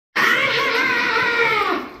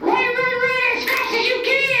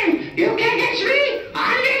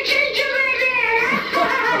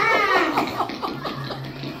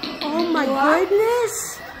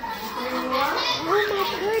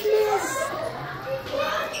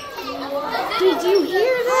Did you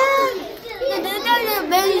hear that?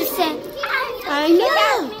 I know.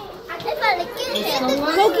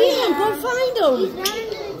 Go get him. Go find him.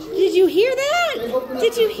 Did you hear that?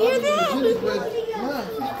 Did you hear that?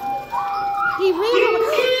 He ran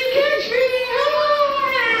away.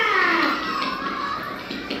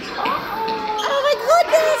 Oh my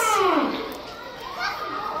goodness!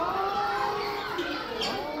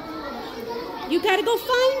 You gotta go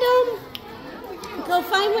find him. Go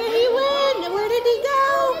find where he went. Where did he go?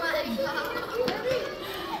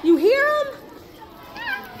 You hear him?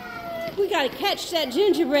 We gotta catch that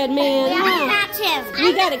gingerbread man. We gotta catch him.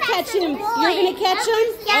 We gotta catch him. You're gonna catch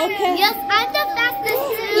him? Okay. Yes, I'm the fastest.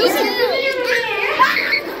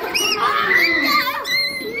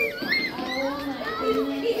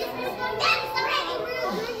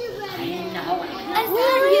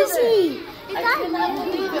 Where is he?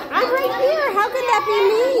 I'm right here. How could that be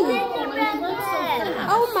me?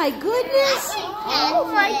 Oh my goodness. Oh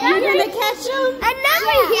my God. You're gonna catch him? I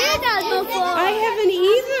never heard that before. I haven't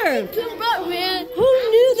either. Gingerbread Man. Who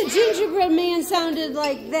knew the gingerbread man sounded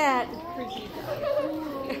like that?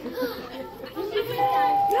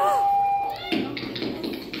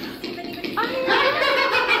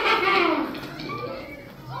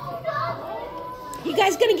 You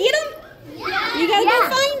guys gonna get him? You gotta go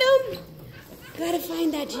find him. Gotta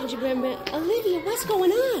find that gingerbread man. Olivia, what's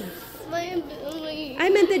going on? I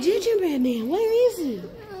meant the gingerbread man. Where is he?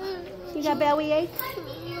 You got bellyache?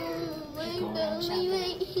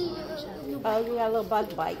 Oh, you got a little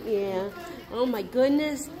bug bite. Yeah. Oh my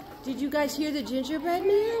goodness. Did you guys hear the gingerbread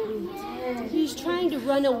man? He's trying to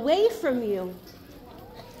run away from you.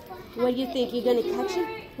 What do you think? You're gonna catch him?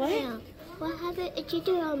 What? What happened to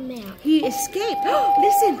gingerbread man? He escaped. Oh,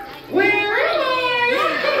 listen. Where is he?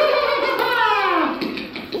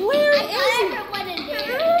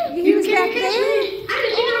 He was back there?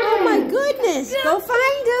 Oh my goodness. Go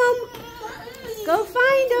find him. Go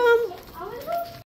find him.